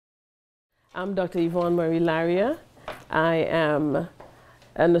I'm Dr. Yvonne Larrier. I am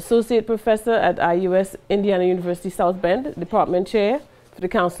an associate professor at IUS Indiana University South Bend, department chair for the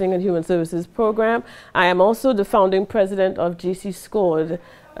Counseling and Human Services program. I am also the founding president of GC Scored,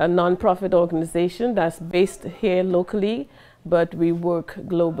 a nonprofit organization that's based here locally, but we work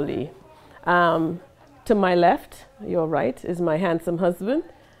globally. To my left, your right, is my handsome husband.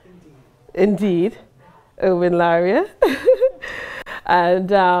 Indeed, Yvonne Larrier.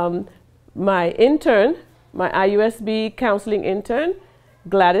 And my intern, my IUSB counseling intern,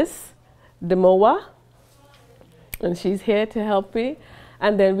 Gladys Demowa, and she's here to help me.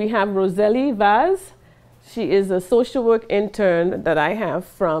 And then we have Roselli Vaz. She is a social work intern that I have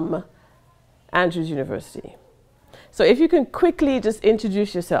from Andrews University. So if you can quickly just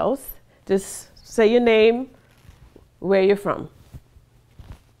introduce yourselves, just say your name, where you're from.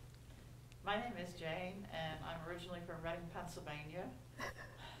 My name is Jane, and I'm originally from Reading, Pennsylvania.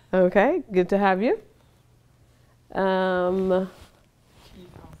 Okay, good to have you. Keith, I'm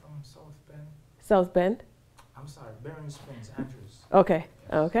from South Bend. South Bend. I'm sorry, Barron Springs, Andrews. Okay,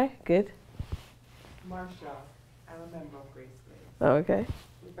 Yes. okay, good. Marsha, I'm a member of Grace Place. Okay,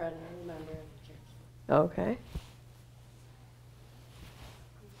 Brenda, I'm a member of the church. okay.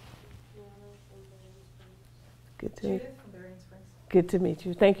 Good to meet you. Judith from Barron Springs. Good to meet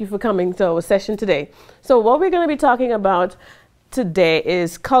you. Thank you for coming to our session today. So what we're going to be talking about today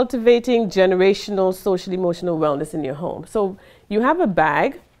is cultivating generational social emotional wellness in your home. So you have a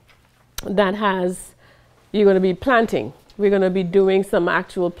bag that has, you're going to be planting. We're going to be doing some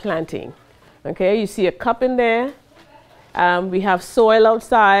actual planting. Okay, you see a cup in there. We have soil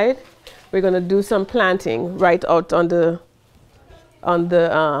outside. We're going to do some planting right out on the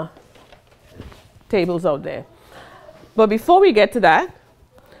tables out there. But before we get to that,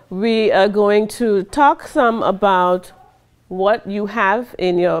 we are going to talk some about what you have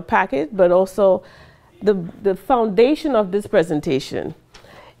in your packet, but also the foundation of this presentation.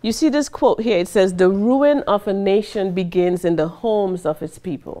 You see this quote here. It says, "The ruin of a nation begins in the homes of its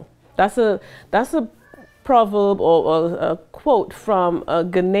people." That's a proverb or a quote from a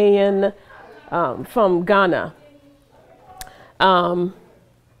Ghanaian, from Ghana.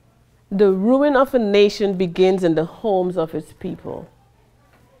 The ruin of a nation begins in the homes of its people.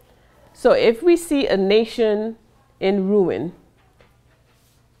 So if we see a nation in ruin,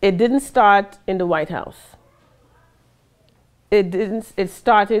 it didn't start in the White House. It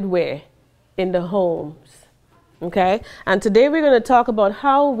started where? In the homes. Okay? And today we're going to talk about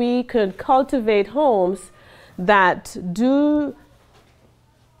how we can cultivate homes that do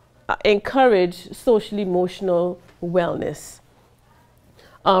encourage social emotional wellness.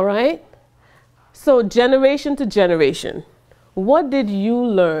 All right? So generation to generation, what did you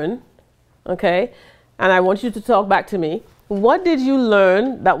learn? Okay? And I want you to talk back to me. What did you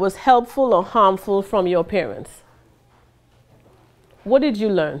learn that was helpful or harmful from your parents? What did you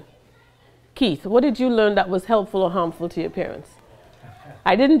learn? Keith, what did you learn that was helpful or harmful to your parents?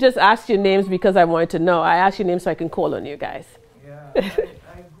 I didn't just ask your names because I wanted to know. I asked your names so I can call on you guys. Yeah,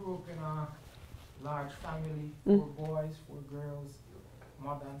 I grew up in a large family, 4 boys, 4 girls,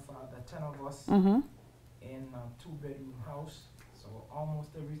 mother and father, 10 of us in a 2-bedroom house. So almost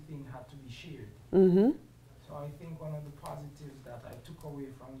everything had to be shared. So I think one of the positives that I took away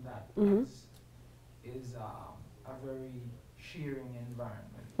from that is a very sharing environment.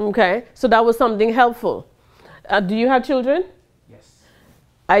 Okay, so that was something helpful. Do you have children? Yes.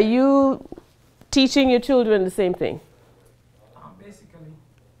 Are you teaching your children the same thing? Basically.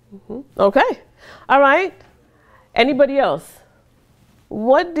 Okay, all right. Anybody else?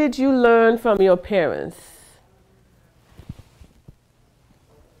 What did you learn from your parents?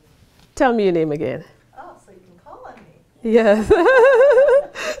 Tell me your name again. Oh, so you can call on me. Yes.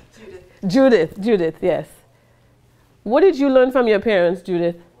 Judith. Judith, yes. What did you learn from your parents,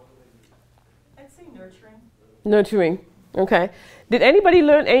 Judith? I'd say nurturing. Nurturing. Okay. Did anybody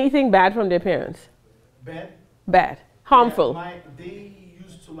learn anything bad from their parents? Bad. Bad. Harmful. Yeah, they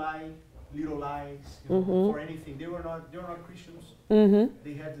used to lie, little lies, you know, for anything. They were not Christians.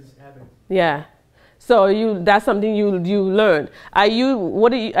 They had this habit. Yeah. So that's something you learned. Are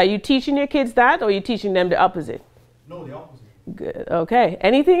you teaching your kids that, or are you teaching them the opposite? No, the opposite. Good. Okay.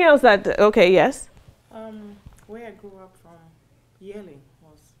 Anything else that? Okay. Yes. Where I grew up from, yelling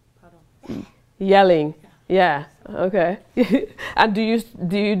was part of. Yelling. Yeah. Okay. And do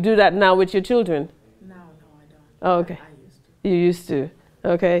you do that now with your children? No, I don't. Oh, okay. I used to. You used to.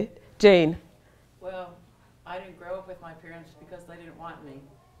 Okay. Jane. Well, I didn't grow up with my parents because they didn't want me.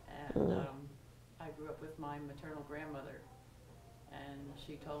 And I grew up with my maternal grandmother. And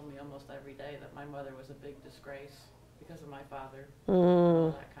she told me almost every day that my mother was a big disgrace because of my father,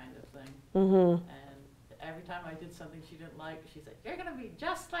 all that kind of thing. did something she didn't like, she said, "You're gonna be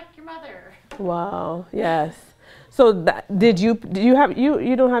just like your mother." Wow. Yes. So do you have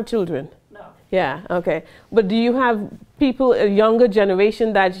you don't have children? No. Yeah. Okay. But do you have people, a younger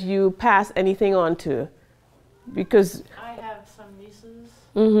generation, that you pass anything on to? Because I have some nieces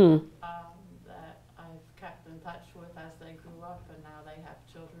mm-hmm. that I've kept in touch with as they grew up, and now they have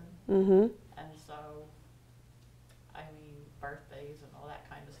children. Mm-hmm. And so, I mean, birthdays and all that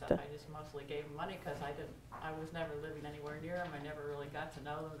kind of stuff, I just mostly gave them money because I was never living anywhere near them. I never really got to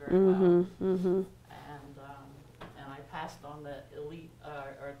know them very well. Mm-hmm. And I passed on the elite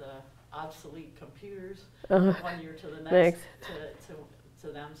or the obsolete computers Uh-huh. from 1 year to the next to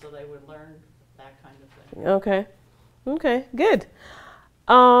them, so they would learn that kind of thing. Okay. Okay. Good.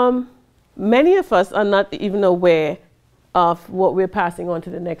 Many of us are not even aware of what we're passing on to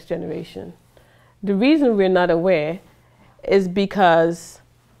the next generation. The reason we're not aware is because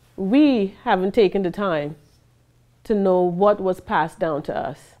we haven't taken the time to know what was passed down to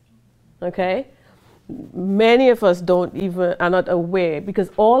us. Okay? Many of us are not aware,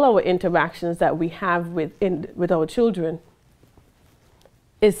 because all our interactions that we have with our children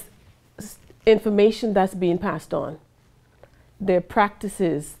is information that's being passed on. Their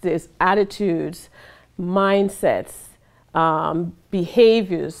practices, their attitudes, mindsets,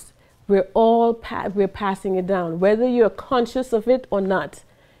 behaviors, we're passing it down. Whether you're conscious of it or not,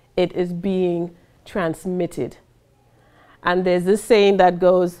 it is being transmitted. And there's this saying that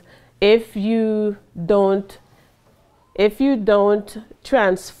goes, if you don't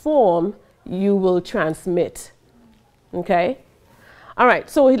transform, you will transmit. Okay? All right,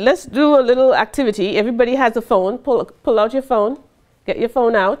 so let's do a little activity. Everybody has a phone. Pull out your phone. Get your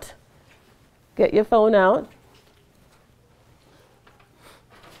phone out. Get your phone out.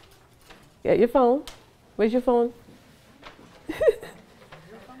 Get your phone. Where's your phone?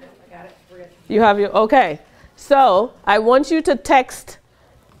 You have your, okay. So I want you to text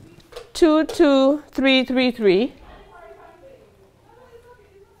 22333.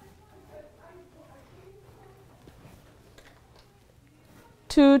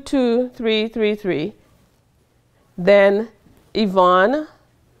 Then Yvonne,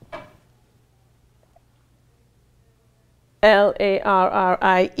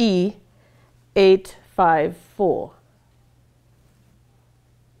 Larrie 854.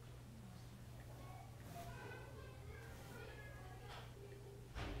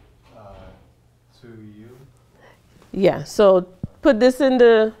 To you? Yeah, so put this in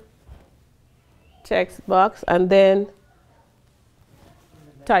the text box and then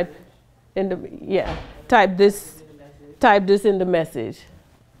type this in the message.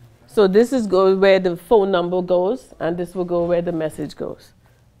 So this is where the phone number goes, and this will go where the message goes.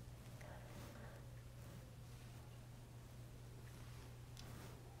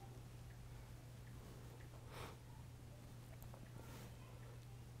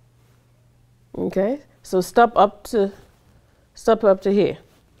 Okay, so stop up to here.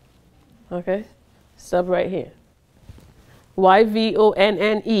 Okay, stop right here.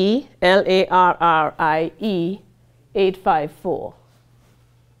 YVONNE LARRIE 854.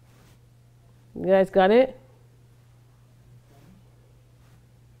 You guys got it?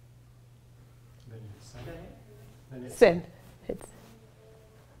 Then you send it. Then it's Send. It's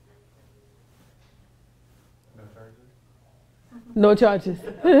no charges. no charges.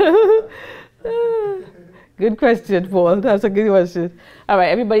 Good question, Paul. That's a good question. All right,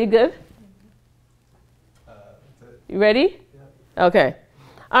 everybody good? That's it. You ready? Yeah. Okay.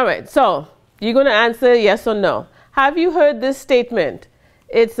 All right, so you're going to answer yes or no. Have you heard this statement?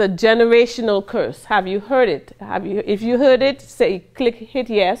 It's a generational curse. Have you heard it? If you heard it, say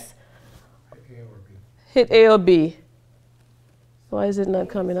hit yes. A or B. Hit A or B. Why is it not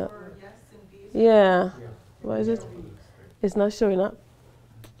coming up? Yeah. Yeah. Why is it? It's not showing up.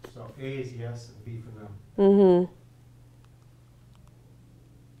 So A is yes and B for no. Mm-hmm.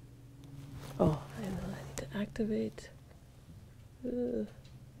 Oh, I know. I need to activate.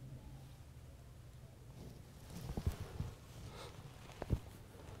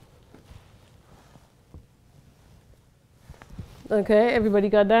 Okay, everybody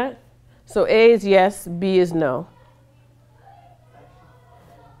got that? So A is yes, B is no.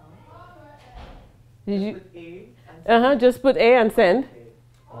 Did you? Just put A and send.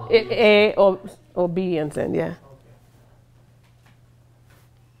 A or B and send, yeah.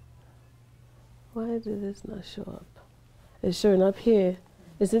 Why did this not show up? It's showing up here.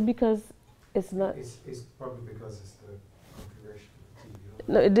 Is it because it's not? It's probably because it's the configuration of the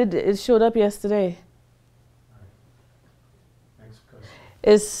TV. No, it did. It showed up yesterday. Next question.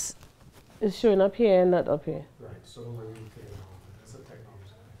 It's showing up here and not up here. Right, so when you put it on, that's a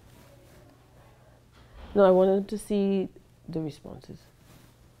technology. No, I wanted to see the responses.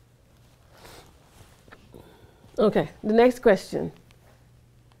 Okay, the next question.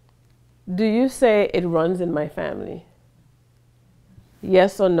 Do you say it runs in my family?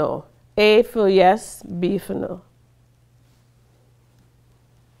 Yes or no? A for yes, B for no.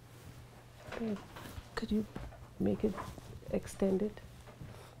 Okay. Could you make it extended?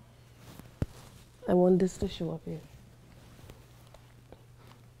 I want this to show up here.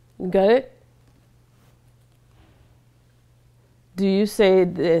 Got it? Do you say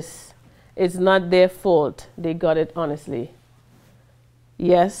this? It's not their fault. They got it honestly.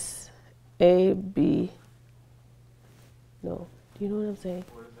 Yes. A, B. No. Do you know what I'm saying?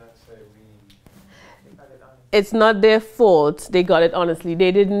 What does that say? It's not their fault. They got it honestly.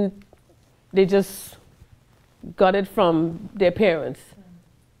 They didn't. They just got it from their parents.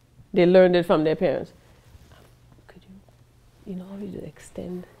 They learned it from their parents. Could you know how you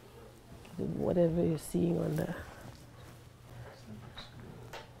extend whatever you're seeing on the.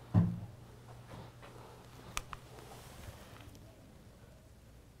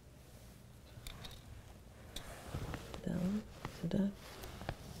 Down to that.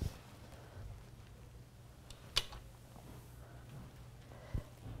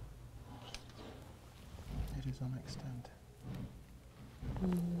 It is on extent.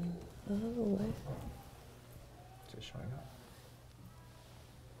 Oh, why? Is it showing up?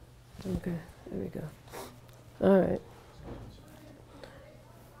 Okay, there we go. All right.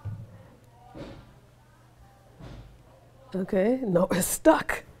 Okay, no, it's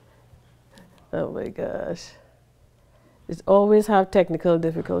stuck. Oh my gosh. It's always have technical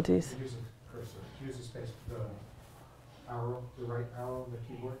difficulties. Use a cursor. Use the space, the arrow, the right arrow on the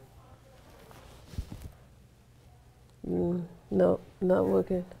keyboard. No, not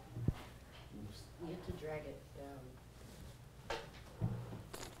working. You have to drag it down.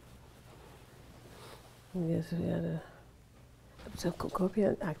 Yes, we had a. So copy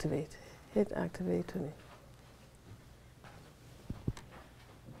and activate. Hit activate to me.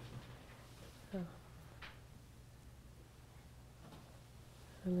 Oh.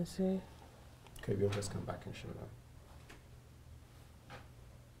 Let me see. Okay, we'll just come back and show them.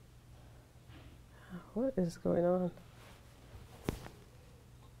 What is going on?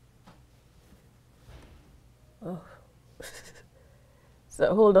 Oh.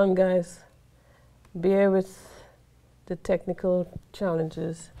 So hold on, guys. Bear with the technical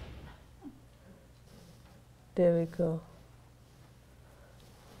challenges. There we go.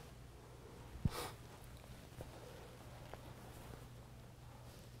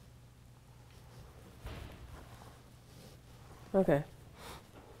 Okay.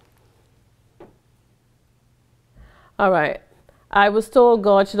 All right. I was told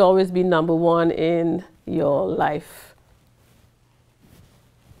God should always be number one in your life.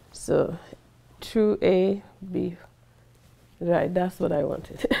 So, true A, B. Right, that's what I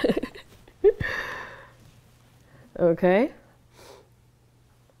wanted. Okay.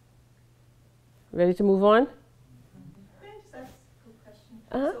 Ready to move on? Can I just ask a quick question?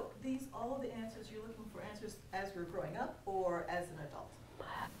 Uh-huh. So these, all of the answers, you're looking for answers as you're growing up or as an adult?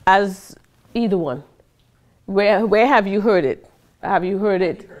 As either one. Where have you heard it? Have you heard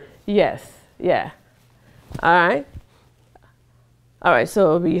it? Have you heard it? Yes. Yeah. All right. All right.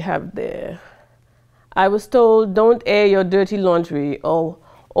 So we have there. I was told don't air your dirty laundry, or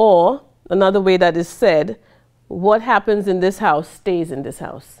another way that is said, what happens in this house stays in this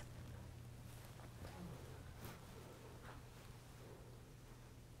house.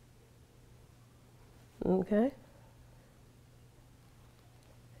 Okay.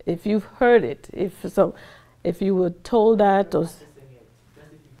 If you've heard it, if you were told that, or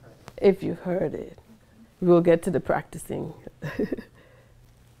if you've heard it, we'll get to the practicing.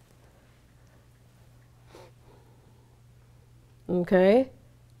 Okay.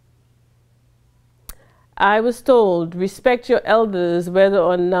 I was told respect your elders whether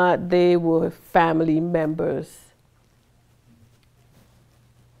or not they were family members.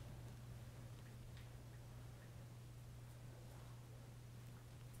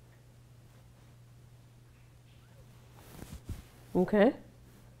 Okay.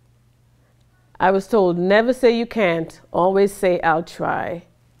 I was told never say you can't, always say I'll try.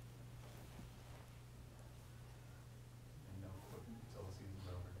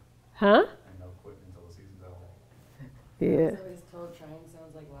 Huh? And no quit until the season's over. Yeah. I was always told trying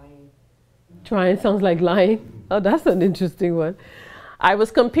sounds like lying. Trying sounds like lying. Oh, that's an interesting one. I was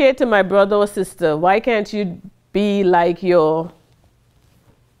compared to my brother or sister. Why can't you be like your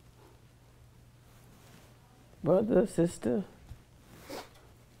brother or sister?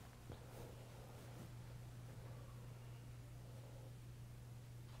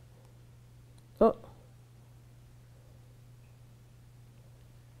 Oh,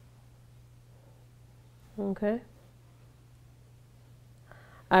 Okay.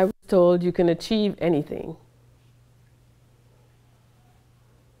 I was told you can achieve anything.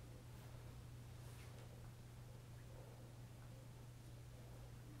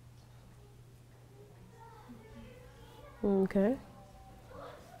 Okay.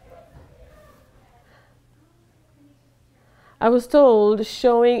 I was told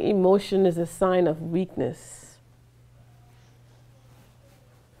showing emotion is a sign of weakness.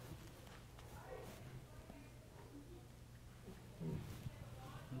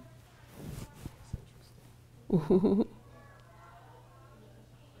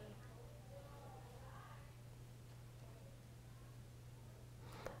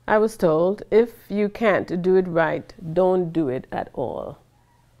 I was told if you can't do it right, don't do it at all.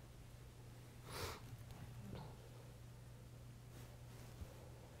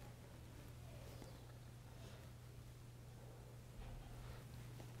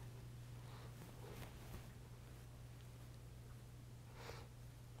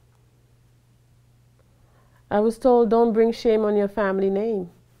 I was told don't bring shame on your family name.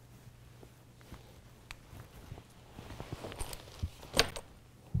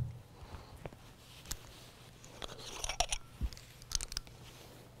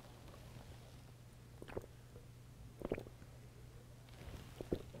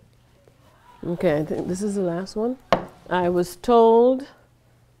 Okay, I think this is the last one. I was told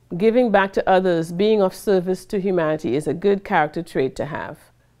giving back to others, being of service to humanity is a good character trait to have.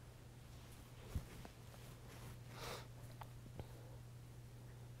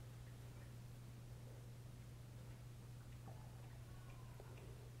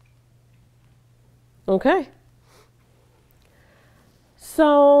 Okay.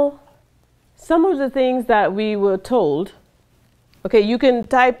 So, some of the things that we were told. Okay, you can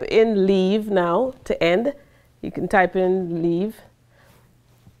type in leave now to end. You can type in leave.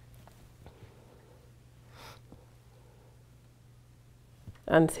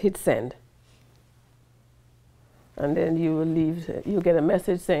 And hit send. And then you will leave, you'll get a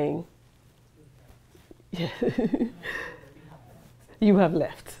message saying, you have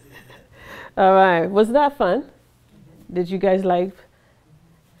left. All right, was that fun? Did you guys like?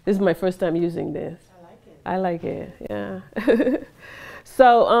 This is my first time using this. I like it, yeah.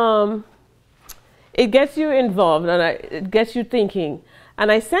 So it gets you involved and it gets you thinking.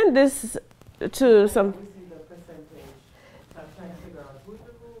 And I sent this to some.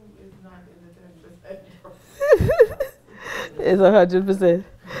 It's 100%.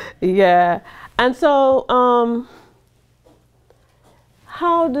 Yeah. And so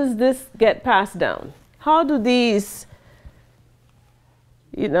how does this get passed down? How do these,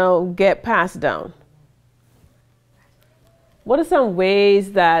 get passed down? What are some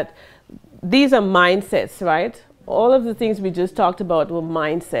ways that these are mindsets, right? All of the things we just talked about were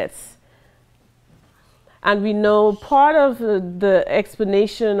mindsets. And we know part of the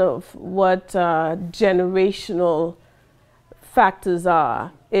explanation of what generational factors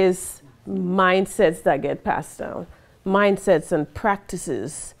are is mindsets that get passed down. Mindsets and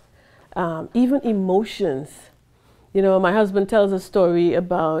practices, even emotions. My husband tells a story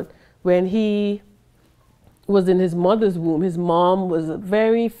about when he was in his mother's womb. His mom was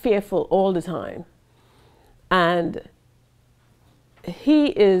very fearful all the time. And he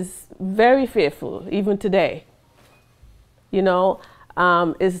is very fearful even today.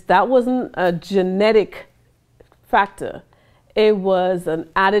 That wasn't a genetic factor. It was an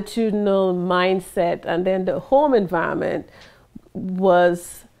attitudinal mindset, and then the home environment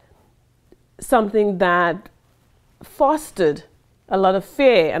was something that fostered a lot of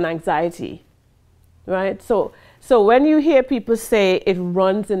fear and anxiety, right? So when you hear people say it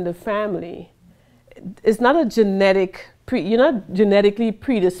runs in the family, it's not a you're not genetically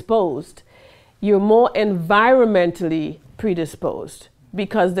predisposed. You're more environmentally predisposed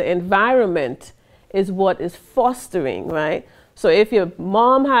because the environment is what is fostering, right? So if your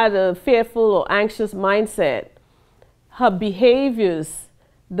mom had a fearful or anxious mindset, her behaviors,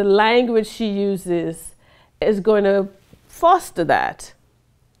 the language she uses is going to foster that.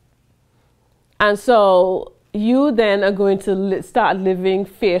 And so you then are going to start living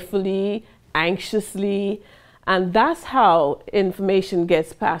fearfully, anxiously, and that's how information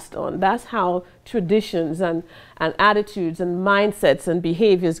gets passed on. That's how traditions and attitudes and mindsets and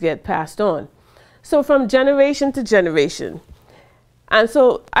behaviors get passed on. So from generation to generation. And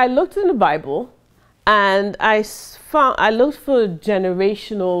so I looked in the Bible and I looked for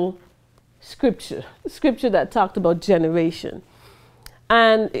generational scripture that talked about generation.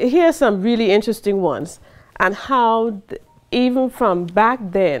 And here's some really interesting ones and how even from back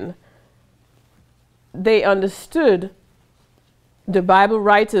then they understood the Bible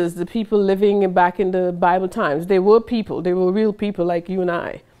writers, the people living back in the Bible times, they were people, they were real people like you and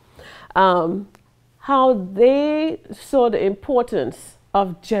I. How they saw the importance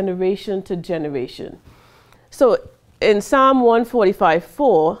of generation to generation. So in Psalm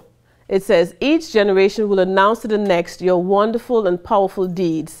 145:4, it says, each generation will announce to the next your wonderful and powerful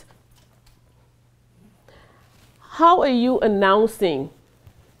deeds. How are you announcing?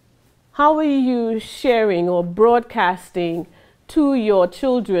 How are you sharing or broadcasting to your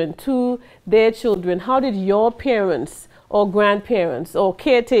children, to their children? How did your parents or grandparents or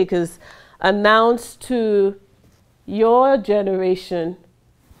caretakers announce to your generation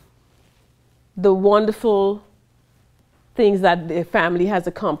the wonderful things that their family has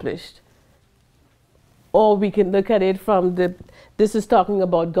accomplished? Or we can look at it from this is talking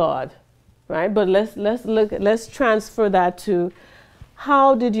about God, right? But let's transfer that to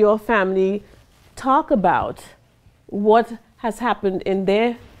how did your family talk about what has happened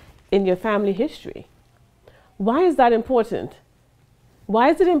in your family history? Why is that important? Why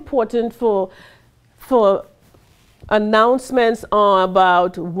is it important for announcements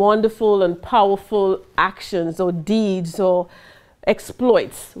about wonderful and powerful actions or deeds or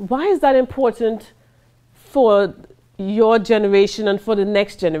exploits? Why is that important for your generation and for the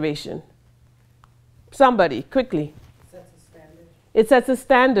next generation? Somebody, quickly. It sets a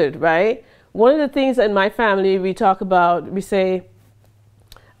standard, right? One of the things in my family we talk about, we say,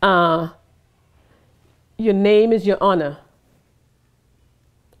 your name is your honor.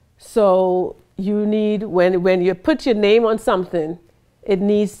 So you need, when you put your name on something, it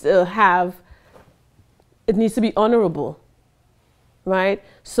needs to be honorable, right?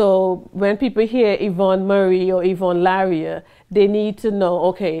 So when people hear Yvonne Murray or Yvonne Larrier, they need to know,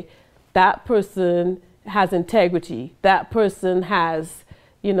 okay, that person has integrity, that person has,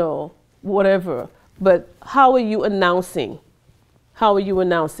 whatever. But how are you announcing? How are you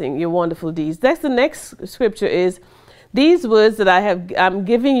announcing your wonderful deeds? That's the next scripture is, these words that I'm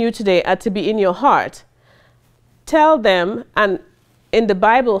giving you today are to be in your heart. Tell them, and in the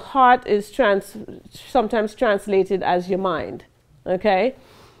Bible, heart is sometimes translated as your mind. Okay?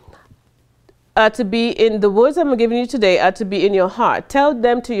 To be in the words I'm giving you today are to be in your heart. Tell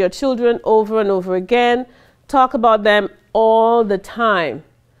them to your children over and over again. Talk about them all the time.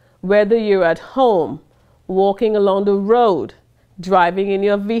 Whether you're at home, walking along the road, driving in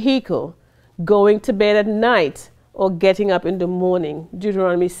your vehicle, going to bed at night, or getting up in the morning.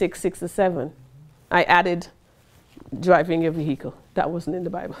 Deuteronomy 6:6-7. I added driving your vehicle. That wasn't in the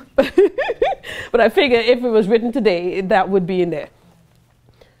Bible. But I figure if it was written today, that would be in there.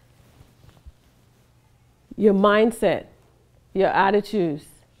 Your mindset, your attitudes,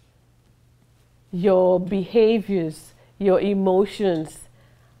 your behaviors, your emotions.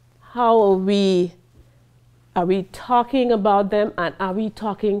 How are we talking about them, and are we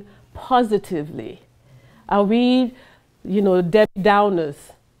talking positively? Are we, Debbie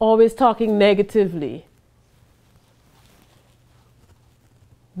Downers, always talking negatively?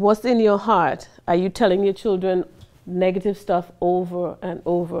 What's in your heart? Are you telling your children negative stuff over and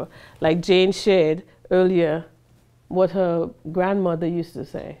over? Like Jane shared earlier what her grandmother used to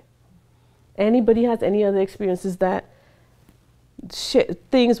say. Anybody has any other experiences that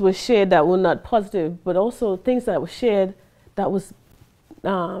things were shared that were not positive, but also things that were shared that was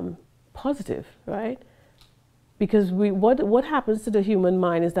positive, right? Because what happens to the human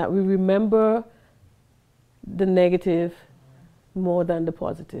mind is that we remember the negative more than the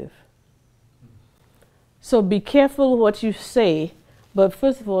positive. So be careful what you say, but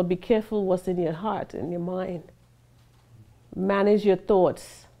first of all, be careful what's in your heart and your mind. Manage your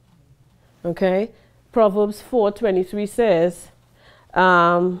thoughts. Okay? Proverbs 4:23 says,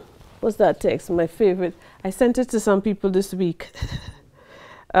 what's that text? My favorite. I sent it to some people this week.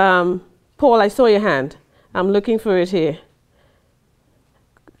 Paul, I saw your hand. I'm looking for it here.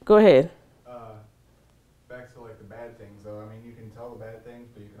 Go ahead. Back to like the bad things, though. I mean, you can tell the bad things,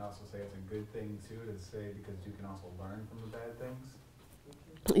 but you can also say it's a good thing too to say, because you can also learn from the bad things.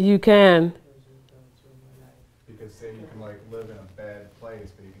 You can. Because say you can like live in a bad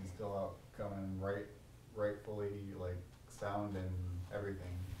place, but you can still outcome and rightfully like sound and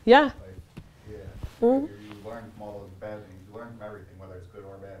everything. Yeah. Like, yeah. Mm-hmm. You learn from all those bad things. You learn from everything, whether it's good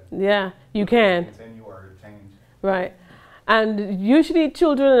or bad. Yeah, you can. It's in you or to change. Right. And usually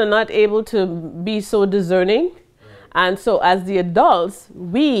children are not able to be so discerning. Right. And so as the adults,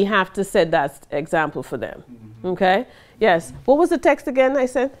 we have to set that example for them. Mm-hmm. Okay? Yes. What was the text again I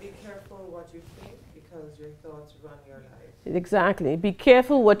said? Be careful what you think, because your thoughts run your life. Exactly. Be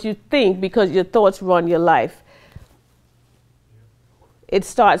careful what you think, because your thoughts run your life. It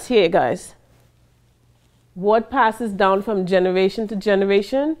starts here, guys. what passes down from generation to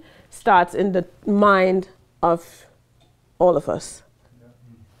generation starts in the mind of all of us.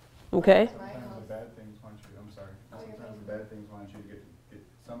 Okay? Sometimes the bad things want you, I'm sorry, sometimes the bad things want you to get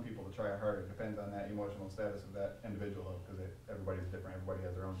some people to try harder. It depends on that emotional status of that individual, because everybody's different, everybody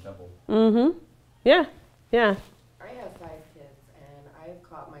has their own temple. Mm-hmm. Yeah, yeah. I have 5 kids, and I've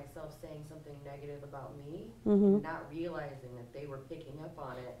caught myself saying something negative about me, Mm-hmm. not realizing that they were picking up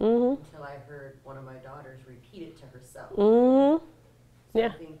on it Mm-hmm. until I heard one of my daughters repeat it to herself. Mm-hmm. So Yeah.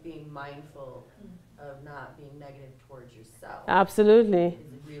 I think being mindful of not being negative towards yourself Absolutely.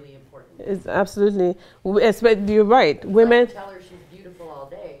 is really important. It's absolutely. You're right. Women. I can tell her she's beautiful all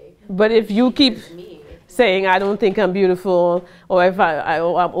day. But if you She keep hears me, saying, I don't think I'm beautiful, or if I'm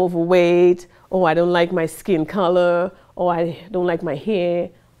overweight, or I don't like my skin color, or I don't like my hair,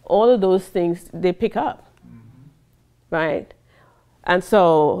 all of those things, they pick up. Right? And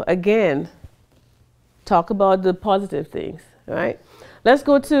so, again, talk about the positive things. Right? Let's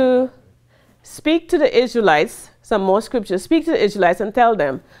go to speak to the Israelites, some more scriptures. Speak to the Israelites and tell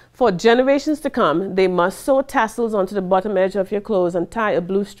them, for generations to come, they must sew tassels onto the bottom edge of your clothes and tie a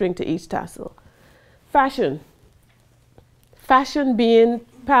blue string to each tassel. Fashion. Fashion being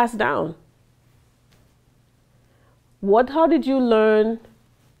passed down. How did you learn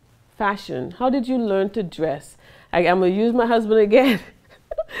fashion? How did you learn to dress? I'm going to use my husband again.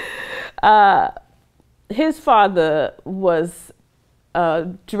 His father was a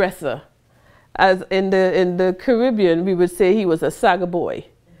dresser. As in the Caribbean, we would say he was a saga boy,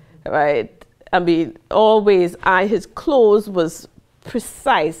 right? I mean, always his clothes was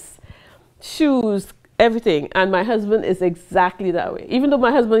precise, shoes, everything. And my husband is exactly that way. Even though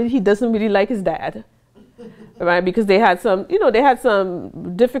my husband, he doesn't really like his dad, right? Because they had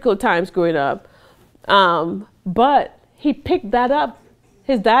some difficult times growing up. But he picked that up.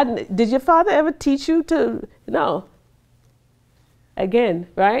 His dad, did your father ever teach you to, no. Again,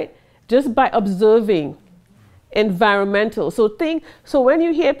 right? Just by observing environmental. So when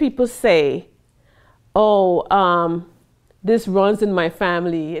you hear people say, oh, this runs in my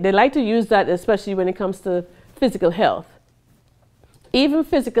family, they like to use that especially when it comes to physical health. Even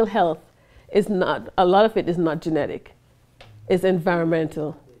physical health is not, a lot of it is not genetic. It's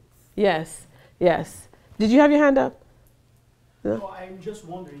environmental. Yes, yes. Did you have your hand up? No? No, I'm just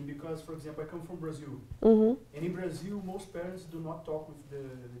wondering because, for example, I come from Brazil. Mm-hmm. And in Brazil, most parents do not talk with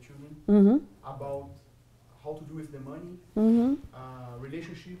the children Mm-hmm. about how to do with the money, Mm-hmm.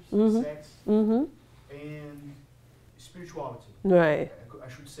 Relationships, Mm-hmm. sex, Mm-hmm. and spirituality. Right. I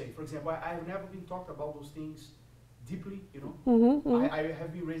should say. For example, I have never been taught about those things deeply, you know. Mm-hmm. Mm-hmm. I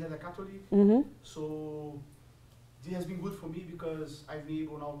have been raised as a Catholic, Mm-hmm. so this has been good for me because I've been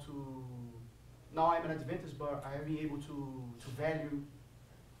able now I'm an Adventist, but I have been able to value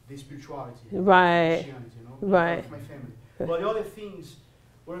the spirituality, Right. Christianity, you know, Right. of my family. But the other things,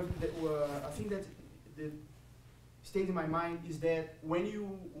 I think that stays in my mind is that when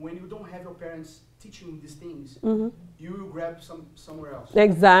you don't have your parents teaching you these things, Mm-hmm. you will grab somewhere else.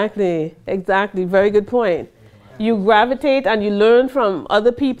 Exactly. Exactly. Very good point. You gravitate and you learn from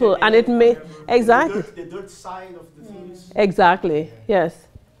other people, and it may exactly. The dirt side of the things. Exactly. Yes.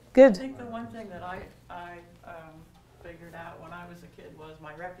 I Good. think the one thing that I figured out when I was a kid was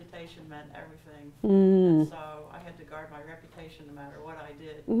my reputation meant everything. Mm. So I had to guard my reputation no matter what I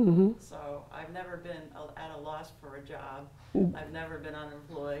did. Mm-hmm. So I've never been at a loss for a job. Mm. I've never been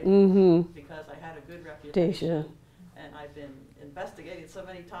unemployed Mm-hmm. because I had a good reputation. Reputation. And I've been investigated so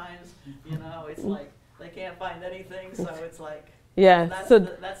many times, you know, it's like they can't find anything, so it's like, Yeah. that's, So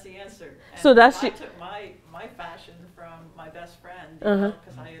that's the answer. And so that's I your- took my fashion from my best friend, Uh-huh.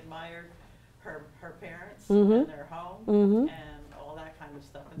 because I admired her parents Mhm. and their home Mhm. and all that kind of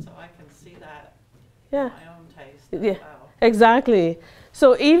stuff. And so I can see that Yeah. in my own taste as Yeah. well. Exactly.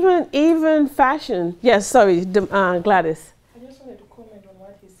 So even fashion. Yes. Sorry, Gladys. I just wanted to comment on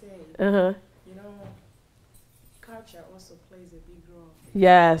what he said. Uh-huh. You know, culture also plays a big role.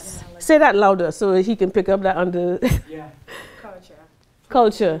 Yes. Yeah, like- Say that louder so he can pick up that under Yeah. Culture.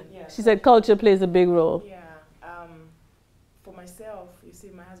 culture. Yeah. She said culture plays a big role. Yeah. For myself, you see,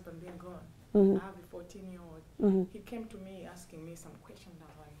 my husband being gone. Mhm. I have a 14-year-old. Mhm. He came to me asking me some questions.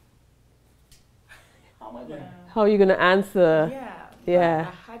 I'm like, how am I gonna? How are you gonna answer? Yeah. Yeah.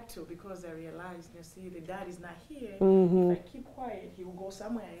 but I had to because I realized, you see, the dad is not here. Mhm. If I keep quiet, he will go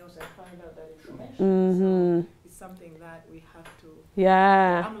somewhere else and find out that information. Mhm. So it's something that we have to.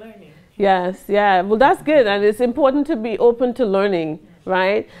 Yeah. I'm learning. Yes, yeah. Well, that's good. And it's important to be open to learning,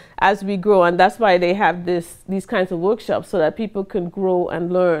 right, as we grow. And that's why they have these kinds of workshops so that people can grow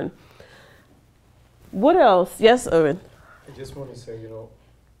and learn. What else? Yes, Owen. I just want to say,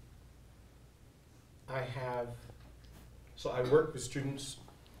 I worked with students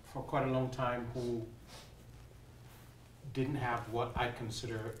for quite a long time who didn't have what I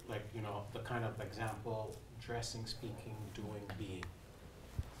consider like, you know, the kind of example, dressing, speaking, doing, being.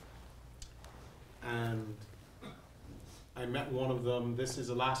 And I met one of them, this is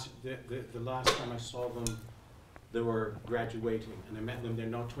the last time I saw them, they were graduating, and I met them, they're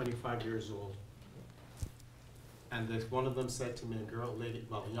now 25 years old. And one of them said to me, a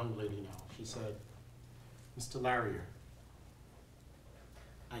young lady now, she said, Mr. Larrier,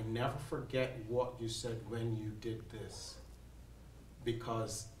 I never forget what you said when you did this,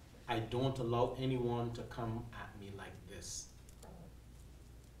 because I don't allow anyone to come at me like this.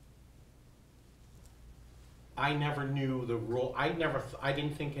 I never knew the role, I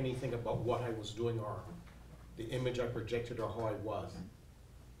didn't think anything about what I was doing or the image I projected or how I was.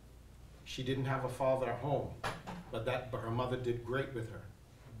 She didn't have a father at home, but her mother did great with her.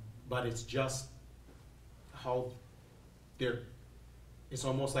 But it's just how it's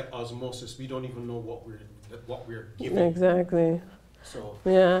almost like osmosis. We don't even know what we're giving. Exactly. So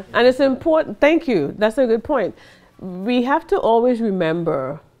yeah, and it's important. Thank you. That's a good point. We have to always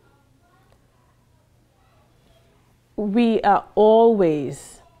remember we are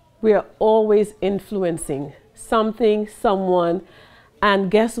always influencing something, someone,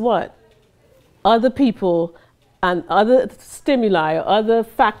 and guess what? Other people and other stimuli or other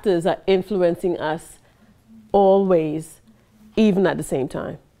factors are influencing us always, even at the same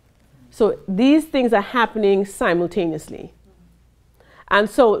time. So these things are happening simultaneously. And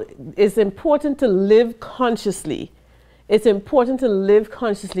so it's important to live consciously. It's important to live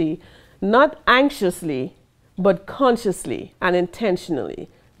consciously, not anxiously, but consciously and intentionally,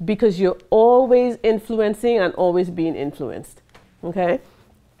 because you're always influencing and always being influenced. Okay?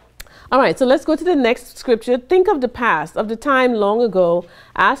 All right, so let's go to the next scripture. Think of the past, of the time long ago.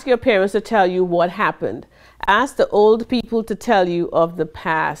 Ask your parents to tell you what happened. Ask the old people to tell you of the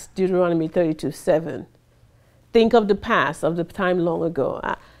past. Deuteronomy 32:7. Think of the past, of the time long ago.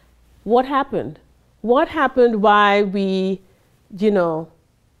 What happened? What happened why we,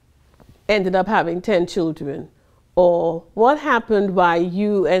 ended up having 10 children? Or what happened why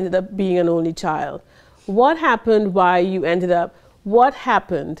you ended up being an only child? What happened why you ended up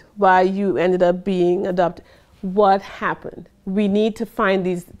being adopted? What happened? We need to find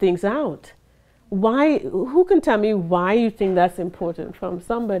these things out. Why? Who can tell me why you think that's important? From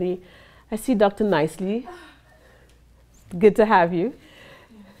somebody. I see Dr. Nicely. Good to have you.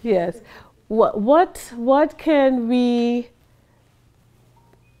 Yes. What can we?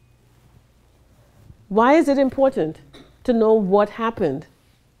 Why is it important to know what happened?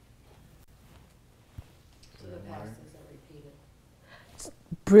 So the past isn't repeated.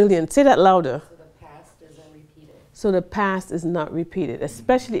 Brilliant. Say that louder. So the past isn't repeated. So the past is not repeated,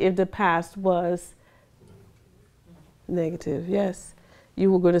 especially if the past was negative. Yes.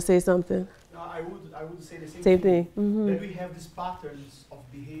 You were going to say something? No, I would say the Same thing. Mm-hmm. That we have these patterns of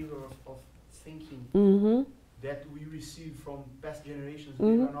behavior, of thinking, Mm-hmm. that we receive from past generations.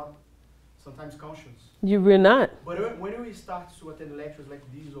 Mm-hmm. We are not sometimes conscious. You were not. But when we start to attend lectures like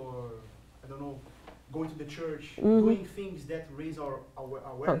these, or I don't know, going to the church, Mm-hmm. doing things that raise our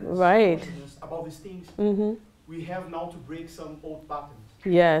awareness, right. consciousness about these things, Mm-hmm. we have now to break some old patterns.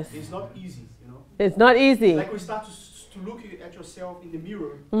 Yes. It's not easy, It's not easy. Like we start to look at yourself in the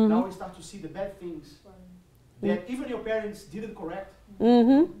mirror. Mm-hmm. Now we start to see the bad things that even your parents didn't correct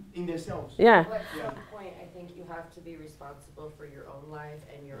Mm-hmm. in themselves. Yeah. But Yeah. at some point, I think you have to be responsible for your own life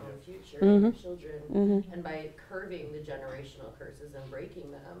and your own future Mhm. and your children. Mm-hmm. And by curbing the generational curses and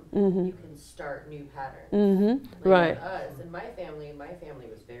breaking them, Mm-hmm. you can start new patterns. Mm-hmm. Like Right. us, and my family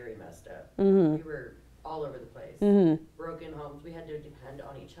was very messed up. Mm-hmm. We were all over the place. Mm-hmm. Broken homes. We had to depend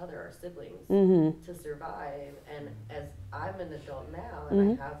on each other, our siblings, Mm-hmm. to survive. And as I'm an adult now and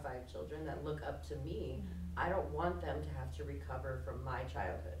Mhm. I have 5 children that look up to me, I don't want them to have to recover from my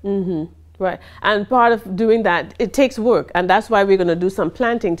childhood. Mm-hmm. Right. And part of doing that, it takes work. And that's why we're going to do some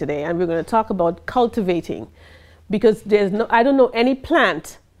planting today. And we're going to talk about cultivating. Because I don't know any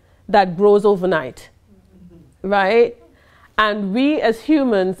plant that grows overnight. Right? And we as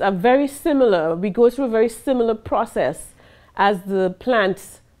humans are very similar. We go through a very similar process as the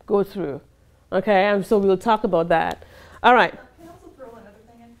plants go through. Okay? And so we'll talk about that. All right. Can I also throw another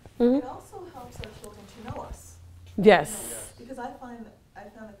thing in? Mhm. It also helps our children to know us. Yes. Because I found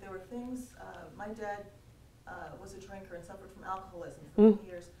that there were things, my dad was a drinker and suffered from alcoholism for many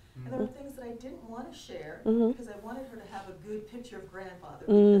years. And there were things that I didn't want to share because I wanted her to have a good picture of grandfather.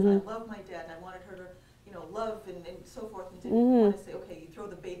 Because I loved my dad and I wanted her to, love and so forth. And didn't want to say, okay, you throw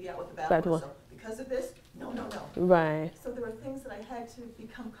the baby out with the bathwater. So because of this, no, no, no. Right. So there were things that I had to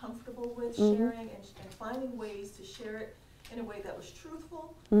become comfortable with sharing and finding ways to share it in a way that was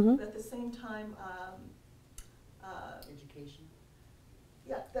truthful, but at the same time, Education.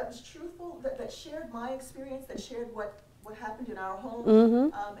 yeah, that was truthful, that shared my experience, that shared what happened in our home,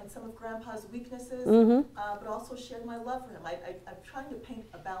 and some of Grandpa's weaknesses, but also shared my love for him. I'm trying to paint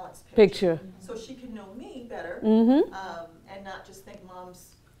a balanced picture. So she can know me better, and not just think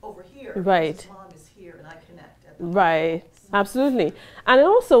Mom's over here. Right. Because Mom is here, and I connect. At the Right. Absolutely. And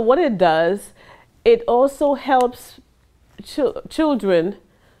also what it does, it also helps children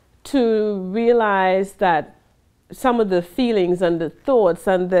to realize that some of the feelings and the thoughts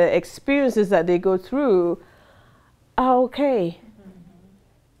and the experiences that they go through are okay.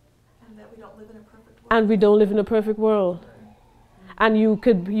 And that we don't live in a perfect world. And we don't live in a perfect world. And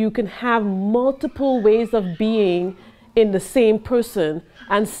you can have multiple ways of being in the same person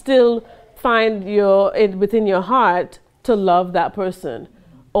and still find it within your heart to love that person,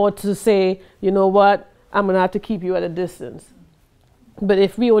 or to say, you know what, I'm going to have to keep you at a distance. But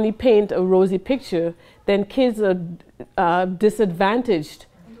if we only paint a rosy picture, then kids are disadvantaged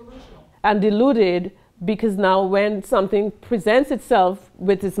and deluded, because now when something presents itself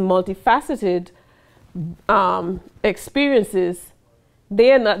with its multifaceted experiences,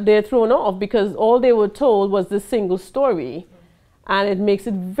 they're thrown off because all they were told was this single story. And it makes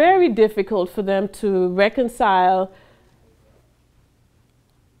it very difficult for them to reconcile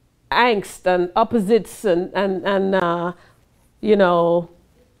angst and opposites and you know,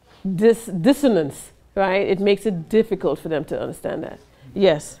 dissonance, right? It makes it difficult for them to understand that.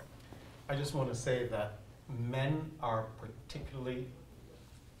 Yes? I just want to say that men are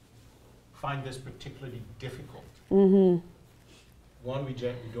find this particularly difficult. One, we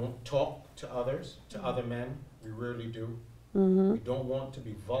don't talk to others, to other men. We rarely do. We don't want to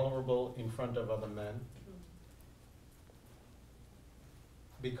be vulnerable in front of other men.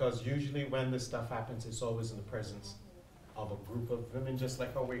 Because usually when this stuff happens, it's always in the presence of a group of women, just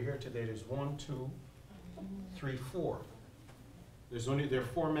like how we're here today. There's 1, 2, 3, 4. There are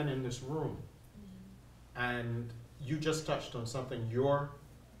 4 men in this room. And you just touched on something. Your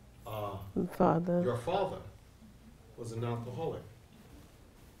father was an alcoholic.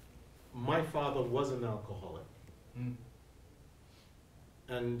 My father was an alcoholic.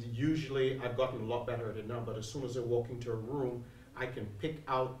 And usually I've gotten a lot better at it now, but as soon as I walk into a room, I can pick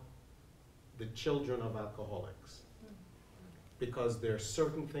out the children of alcoholics. Because there are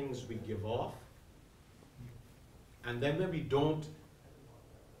certain things we give off, and then when we don't,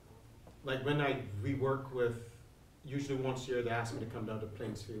 like when we work with, usually once a year they ask me to come down to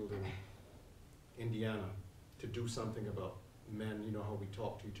Plainsfield in Indiana to do something about men, you know how we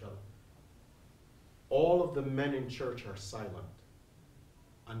talk to each other. All of the men in church are silent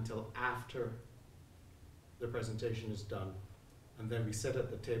until after the presentation is done, and then we sit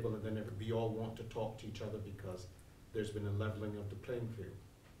at the table and then we all want to talk to each other because there's been a leveling of the playing field.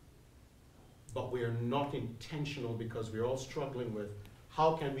 But we are not intentional because we're all struggling with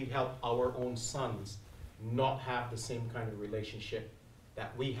how can we help our own sons not have the same kind of relationship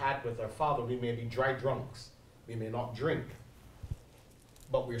that we had with our father. We may be dry drunks, we may not drink,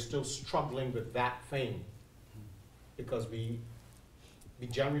 but we're still struggling with that thing because we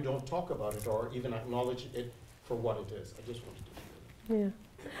generally don't talk about it or even acknowledge it for what it is. I just wanted to. Yeah.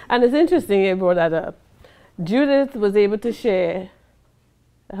 And it's interesting you brought that up. Judith was able to share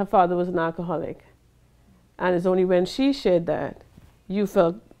her father was an alcoholic. And it's only when she shared that you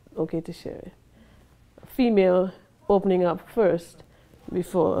felt okay to share it. Female opening up first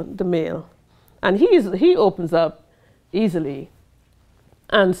before the male. And he opens up easily.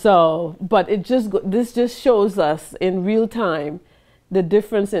 And so, but this just shows us in real time the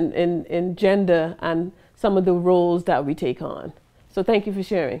difference in gender and some of the roles that we take on. So thank you for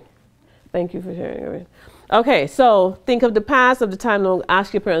sharing. Thank you for sharing. Okay, so think of the past, of the time long.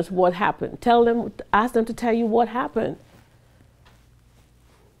 Ask your parents what happened. Ask them to tell you what happened.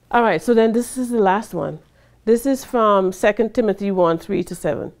 All right, so then this is the last one. This is from 2 Timothy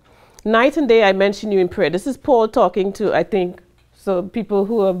 1:3-7. Night and day I mention you in prayer. This is Paul talking to, I think, so people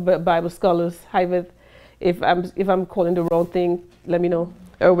who are Bible scholars. If I'm calling the wrong thing, let me know.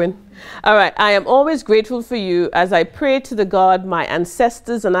 Erwin. All right. I am always grateful for you as I pray to the God my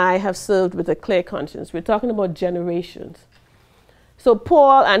ancestors and I have served with a clear conscience. We're talking about generations. So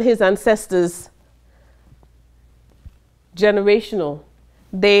Paul and his ancestors, generational,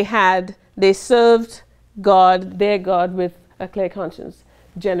 they served God, their God, with a clear conscience.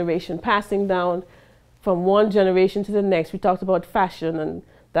 Generation, passing down from one generation to the next. We talked about fashion, and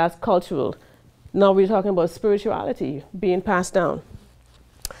that's cultural. Now we're talking about spirituality being passed down.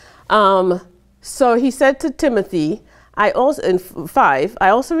 So he said to Timothy, I also, in 5, I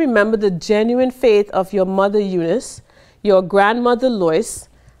also remember the genuine faith of your mother Eunice, your grandmother Lois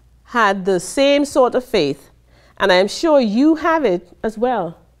had the same sort of faith, and I am sure you have it as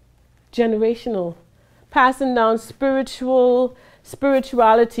well. Generational, passing down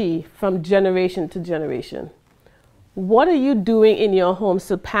spirituality from generation to generation. What are you doing in your homes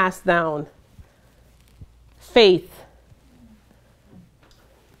to pass down faith?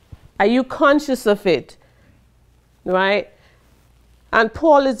 Are you conscious of it? Right? And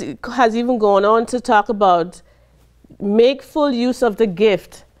Paul has even gone on to talk about make full use of the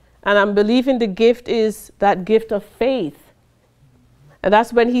gift. And I'm believing the gift is that gift of faith. And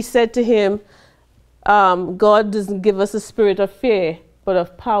that's when he said to him, God doesn't give us a spirit of fear, but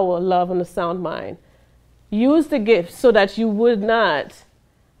of power, love, and a sound mind. Use the gift so that you would not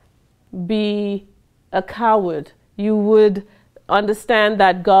be a coward. You would understand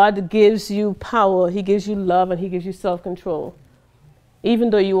that God gives you power, he gives you love, and he gives you self-control, even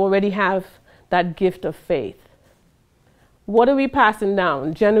though you already have that gift of faith. What are we passing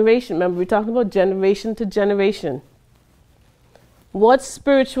down? Generation. Remember, we're talking about generation to generation. What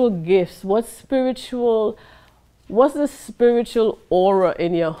spiritual gifts? What's the spiritual aura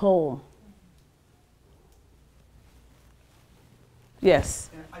in your home? Yes.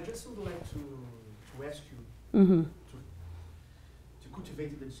 I just would like to ask you Mm-hmm. to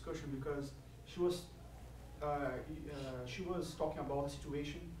cultivate the discussion, because she was talking about a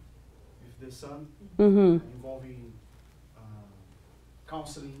situation with the son involving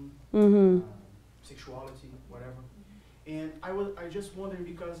counseling, sexuality, whatever. And I just wondering,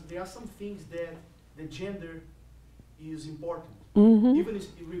 because there are some things that the gender is important, even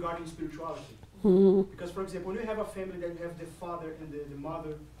regarding spirituality. Because, for example, when you have a family that you have the father and the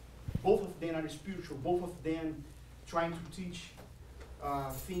mother, both of them are spiritual, both of them trying to teach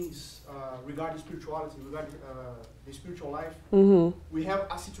things regarding spirituality, regarding the spiritual life. We have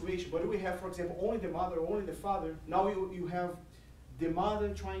a situation, but we have, for example, only the mother, only the father. Now you have the mother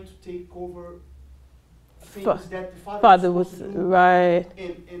trying to take over things that the father was supposed to do, right.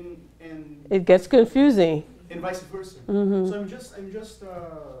 And it gets confusing. And vice versa. So I'm just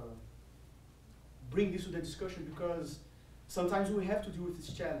bring this to the discussion, because sometimes we have to deal with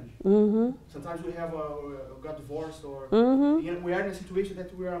this challenge. Sometimes we have got divorced, or we are in a situation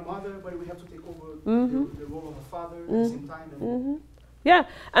that we are a mother, but we have to take over the role of a father at the same time. Yeah,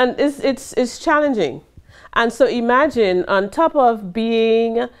 and it's challenging. And so imagine, on top of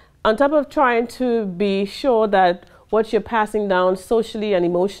trying to be sure that what you're passing down socially and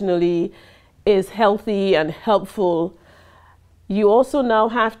emotionally is healthy and helpful, you also now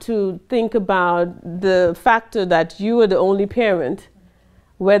have to think about the factor that you are the only parent.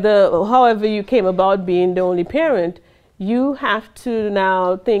 However you came about being the only parent, you have to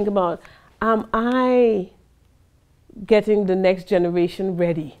now think about, am I getting the next generation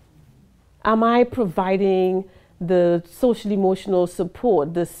ready? Am I providing the social emotional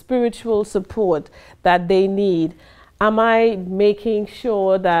support, the spiritual support that they need? Am I making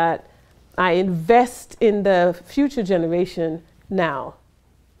sure that I invest in the future generation now?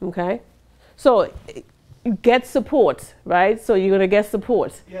 Okay? So get support, right? So you're going to get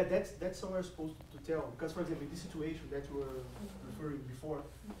support. Yeah, that's how we're supposed to tell. Because, for example, in this situation that you were referring before,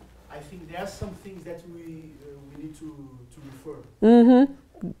 I think there are some things that we need to refer.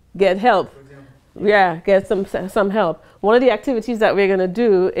 Get help. For example. Yeah, get some help. One of the activities that we're going to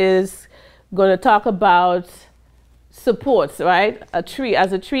do is going to talk about supports, right? A tree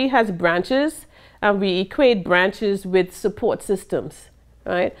has branches, and we equate branches with support systems,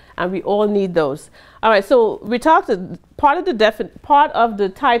 right? And we all need those. All right, so we talked, part of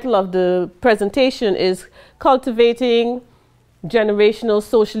the title of the presentation is Cultivating Generational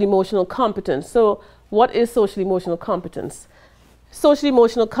Social Emotional Competence. So what is social emotional competence? Social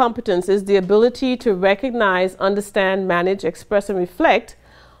emotional competence is the ability to recognize, understand, manage, express, and reflect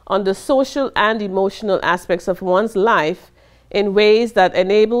on the social and emotional aspects of one's life in ways that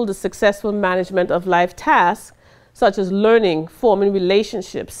enable the successful management of life tasks, such as learning, forming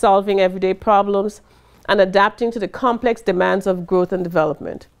relationships, solving everyday problems, and adapting to the complex demands of growth and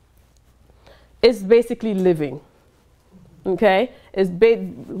development. It's basically living. Okay?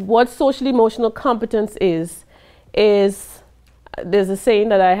 What social emotional competence is there's a saying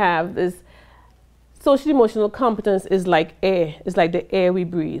that I have, is social emotional competence is like air. It's like the air we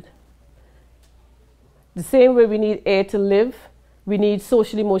breathe. The same way we need air to live, we need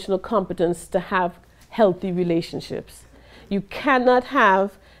social emotional competence to have healthy relationships. You cannot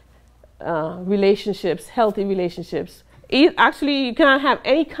have healthy relationships. Actually, you cannot have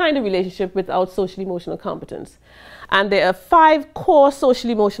any kind of relationship without social emotional competence. And there are 5 core social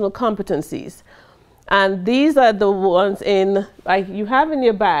emotional competencies. And these are the ones in, like you have in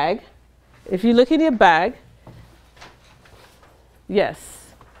your bag. If you look in your bag, yes,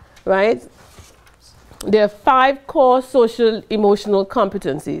 right? There are 5 core social emotional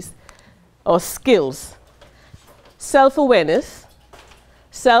competencies or skills. Self-awareness,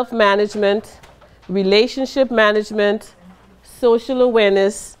 self-management, relationship management, social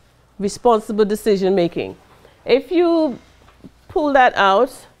awareness, responsible decision making. If you pull that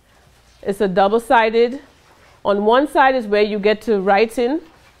out, it's a double-sided. On one side is where you get to write in,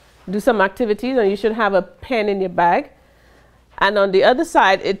 do some activities, and you should have a pen in your bag. And on the other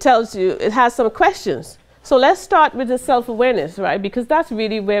side, it tells you, it has some questions. So let's start with the self-awareness, right? Because that's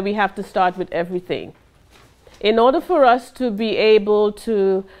really where we have to start with everything. In order for us to be able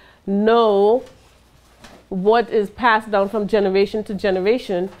to know what is passed down from generation to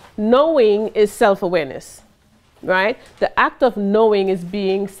generation, knowing is self-awareness, right? The act of knowing is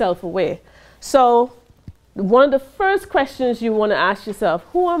being self-aware. So one of the first questions you want to ask yourself,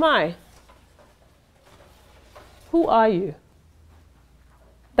 who am I? Who are you?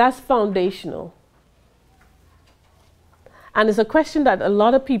 That's foundational. And it's a question that a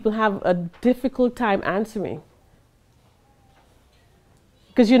lot of people have a difficult time answering.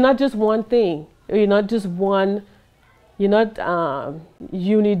 Because you're not just one thing. You're not just one, you're not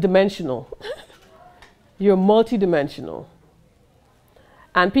unidimensional. You're multidimensional.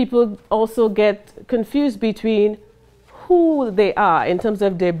 And people also get confused between who they are in terms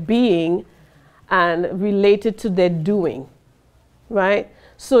of their being and related to their doing, right?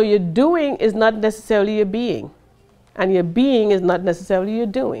 So your doing is not necessarily your being, and your being is not necessarily your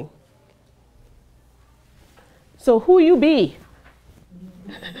doing. So who you be?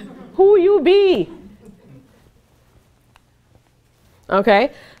 Who you be?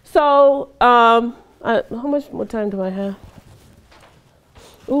 Okay, so how much more time do I have?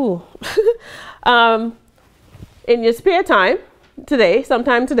 Ooh. In your spare time today,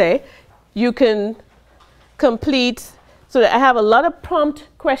 sometime today, you can complete, so that I have a lot of prompt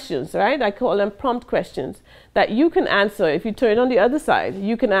questions, right? I call them prompt questions that you can answer. If you turn on the other side,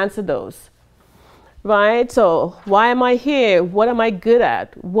 you can answer those. Right? So why am I here? What am I good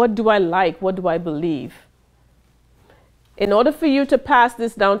at? What do I like? What do I believe? In order for you to pass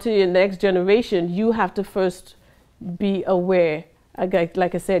this down to your next generation, you have to first be aware.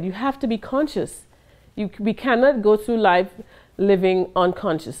 Like I said, you have to be conscious. We cannot go through life living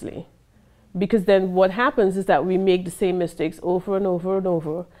unconsciously, because then what happens is that we make the same mistakes over and over and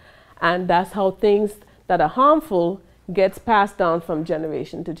over, and that's how things that are harmful gets passed down from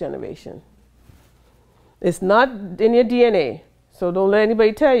generation to generation. It's not in your DNA. So don't let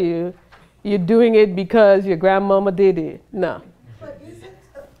anybody tell you you're doing it because your grandmama did it. No. But is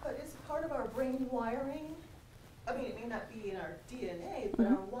part of our brain wiring? I mean, it may not be in our DNA, but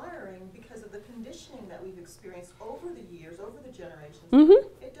our wiring, because of the conditioning that we've experienced over the years, over the generations,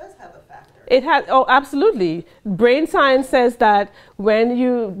 it does have a factor. It has, oh, absolutely. Brain science says that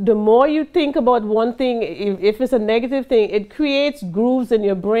the more you think about one thing, if it's a negative thing, it creates grooves in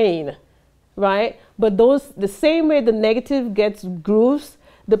your brain, right? But the same way the negative gets grooves,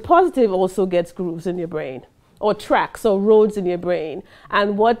 the positive also gets grooves in your brain, or tracks or roads in your brain.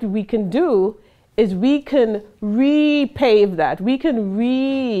 And what we can do is we can repave that. We can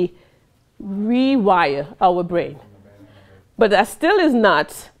rewire our brain. But that still is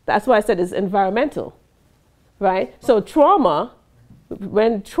not, that's why I said it's environmental, right? So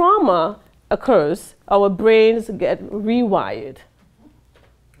when trauma occurs, our brains get rewired.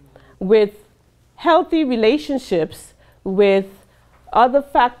 With healthy relationships, with other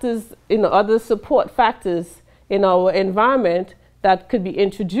factors, other support factors in our environment that could be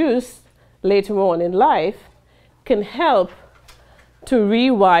introduced later on in life, can help to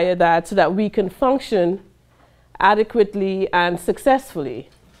rewire that so that we can function adequately and successfully.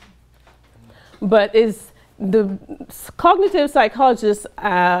 But the cognitive psychologists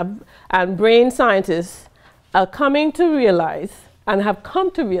and brain scientists are coming to realize, and have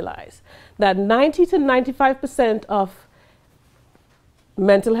come to realize, that 90 to 95% of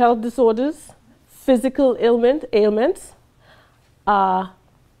mental health disorders, physical ailments,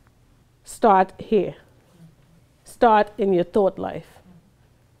 start here. Start in your thought life.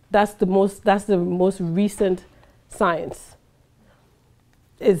 That's the most recent science.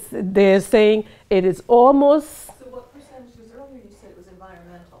 They're saying it is almost. So what percentage, because earlier you said it was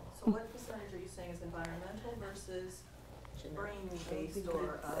environmental. So what percentage are you saying is environmental versus brain-based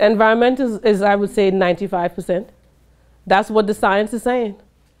or? Environment is, I would say, 95%. That's what the science is saying.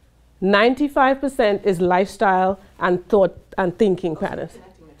 95% is lifestyle and thought and thinking patterns.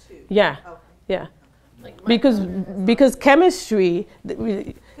 Connecting the two. Yeah, Okay. yeah. Because chemistry.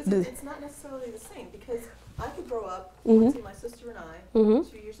 Because it's not necessarily the same. Because let's say my sister and I, 2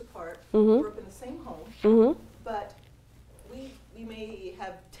 years apart, grew up in the same home, but we may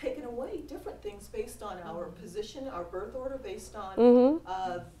have taken away different things based on our position, our birth order, based on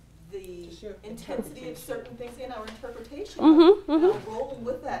the intensity of certain things in our interpretation, our role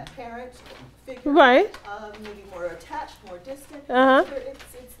with that parent figure, Right. Maybe more attached, more distant.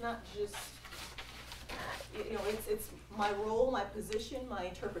 It's not just, you know, it's my role, my position, my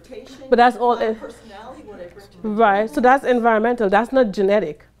interpretation, But that's all. my personality, what I bring to the Right. table. So that's environmental. That's not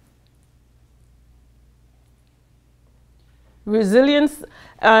genetic. Resilience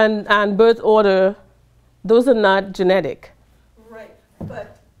and birth order, those are not genetic. Right,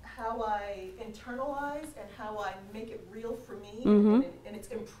 but how I internalize and how I make it real for me and its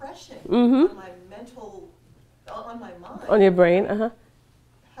impression on my mental, on my mind. On your brain, I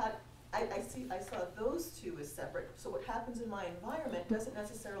saw those two as separate. So what happens in my environment doesn't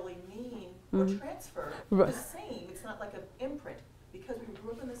necessarily mean or transfer the same. It's not like an imprint. Because we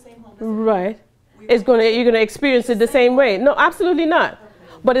grew up in the same home. Right. You're gonna experience it the same way. No, absolutely not.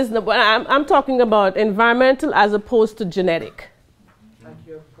 But it's not, I'm talking about environmental as opposed to genetic. Like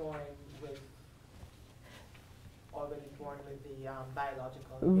you're born with, already born with the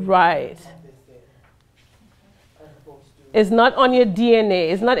biological. Right. As opposed to. It's not on your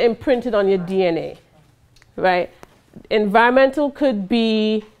DNA. It's not imprinted on your DNA. Right? Environmental could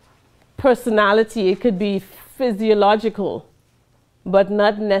be personality. It could be physiological, but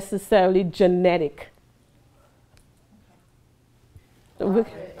not necessarily genetic.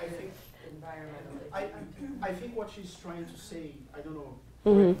 I think what she's trying to say, I don't know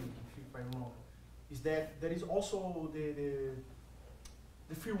if I'm wrong, is that there is also the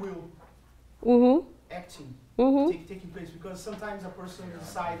free will acting taking place, because sometimes a person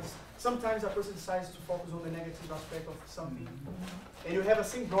decides to focus on the negative aspect of something, and you have a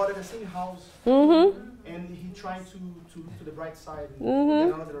same brother, the same house, and he trying to look to the bright side and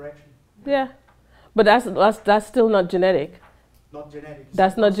get another direction. Yeah, but that's still not genetic. Not genetic.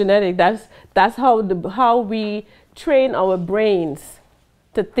 That's not genetic. That's how we train our brains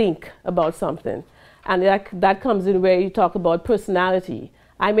to think about something, and that comes in where you talk about personality.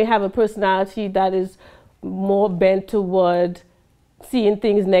 I may have a personality that is more bent toward seeing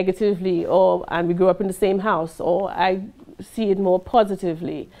things negatively, and we grew up in the same house, or I see it more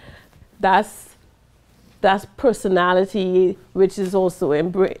positively. That's personality, which is also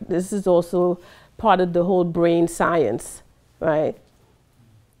this is also part of the whole brain science, right?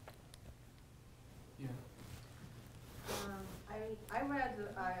 Yeah. I read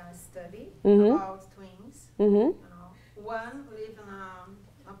a study about twins. You know, one live in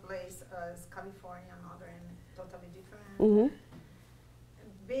a place as California, another in totally different.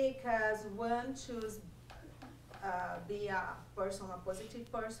 Because one choose be a person, a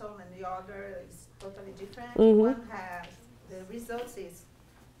positive person, and the other is totally different. One has the results is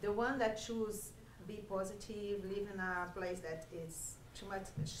the one that choose be positive, live in a place that is too much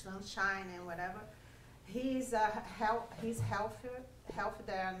sunshine and whatever. He's healthier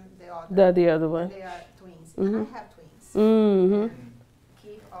than the other. The other one. They are twins, and I have twins. And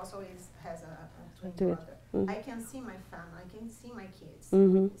Keith also has a twin brother. I can see my family. I can see my kids.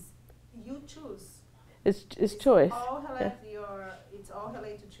 You choose. It's choice. All related it's all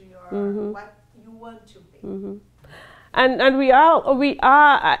related to your what you want to be. And we are.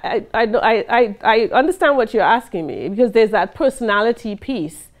 I understand what you're asking me, because there's that personality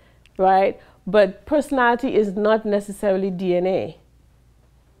piece, right? But personality is not necessarily DNA.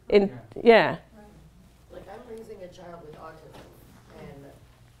 Yeah. Like, I'm raising a child with autism, and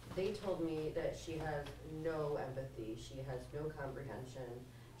they told me that she has no empathy, she has no comprehension,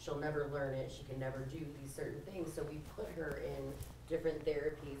 she'll never learn it, she can never do these certain things. So we put her in different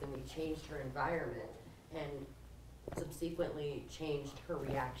therapies, and we changed her environment, and subsequently changed her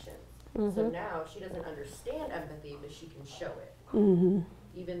reaction. So now she doesn't understand empathy, but she can show it.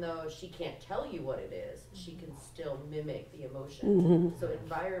 Even though she can't tell you what it is, she can still mimic the emotion. So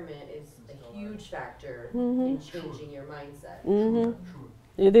environment is a huge factor in changing your mindset.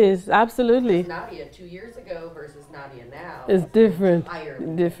 It is, absolutely. Nadia 2 years ago versus Nadia now. It's different.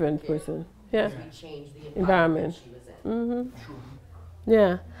 Different person. Yeah. We changed the environment she was in.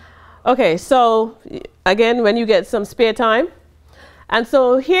 Yeah. Okay, so again, when you get some spare time. And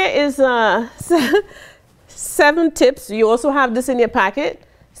so here is 7 tips. You also have this in your packet.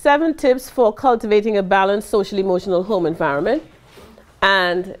 7 tips for cultivating a balanced social emotional home environment.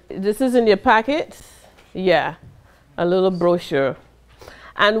 And this is in your packet. Yeah, a little brochure.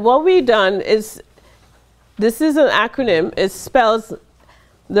 And what we've done is, this is an acronym. It spells,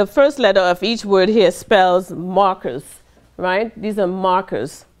 the first letter of each word here spells markers, right? These are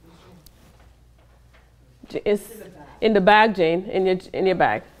markers. In the bag, Jane, in your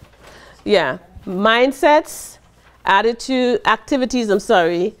bag. Yeah. Mindsets, attitude, activities,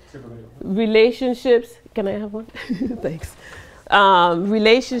 relationships. Can I have one? Thanks.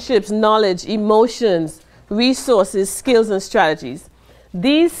 Relationships, knowledge, emotions, resources, skills, and strategies.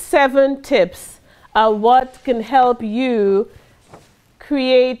 These 7 tips are what can help you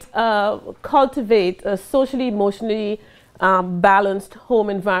cultivate a socially, emotionally balanced home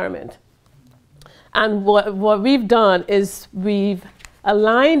environment. And what we've done is we've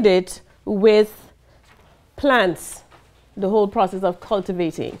aligned it with plants, the whole process of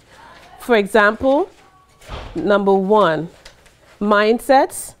cultivating. For example, number 1,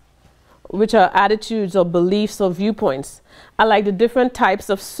 mindsets, which are attitudes or beliefs or viewpoints, are like the different types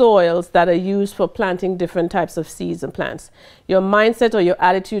of soils that are used for planting different types of seeds and plants. Your mindset or your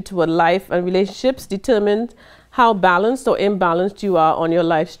attitude toward life and relationships determines how balanced or imbalanced you are on your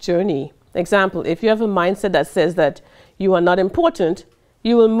life's journey. Example, if you have a mindset that says that you are not important,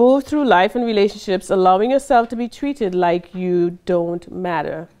 you will move through life and relationships allowing yourself to be treated like you don't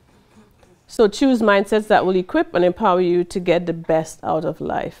matter. So choose mindsets that will equip and empower you to get the best out of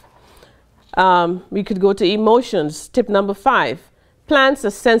life. We could go to emotions. Tip number 5. Plants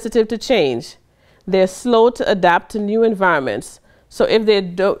are sensitive to change. They're slow to adapt to new environments. So if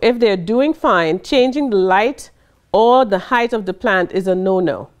they're doing fine, changing the light or the height of the plant is a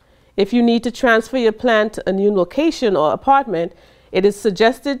no-no. If you need to transfer your plant to a new location or apartment, it is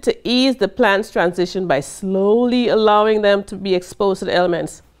suggested to ease the plant's transition by slowly allowing them to be exposed to the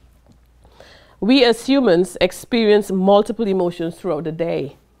elements. We as humans experience multiple emotions throughout the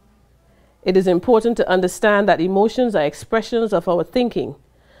day. It is important to understand that emotions are expressions of our thinking.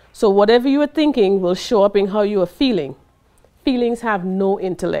 So whatever you are thinking will show up in how you are feeling. Feelings have no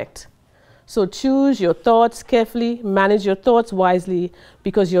intellect. So choose your thoughts carefully, manage your thoughts wisely,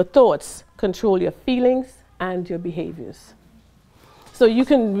 because your thoughts control your feelings and your behaviors. So you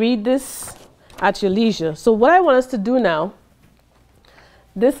can read this at your leisure. So what I want us to do now,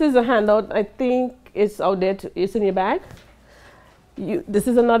 this is a handout. I think it's out there. It's in your bag. This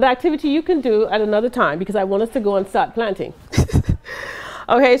is another activity you can do at another time because I want us to go and start planting.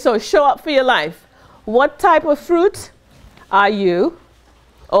 Okay, so show up for your life. What type of fruit are you?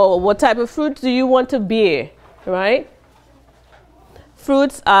 Or what type of fruit do you want to bear, right?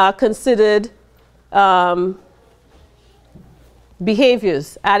 Fruits are considered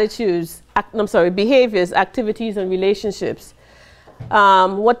behaviors, activities, and relationships.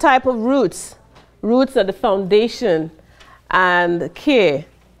 What type of roots? Roots are the foundation and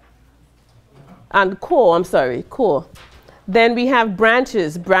core. Then we have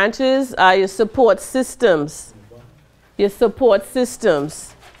branches. Branches are your support systems.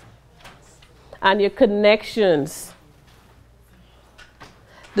 And your connections.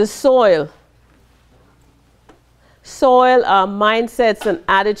 The soil. Soil are mindsets and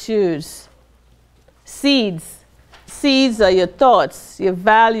attitudes. Seeds. Seeds are your thoughts, your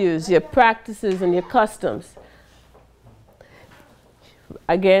values, your practices, and your customs.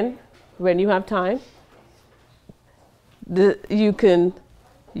 Again, when you have time, you can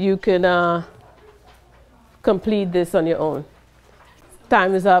complete this on your own.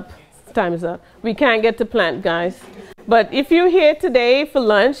 Time is up. Time is up. We can't get to plant, guys. But if you're here today for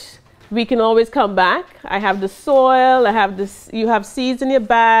lunch, we can always come back. I have the soil. I have this. You have seeds in your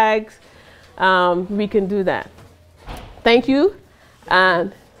bags. We can do that. Thank you.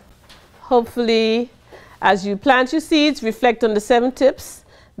 And hopefully, as you plant your seeds, reflect on the 7 tips,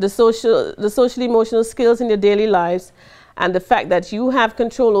 the social emotional skills in your daily lives, and the fact that you have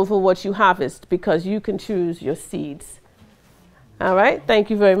control over what you harvest because you can choose your seeds. All right. Thank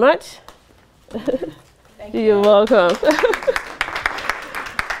you very much. Thank you. You're welcome.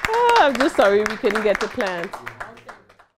 I'm just sorry we couldn't get to plant.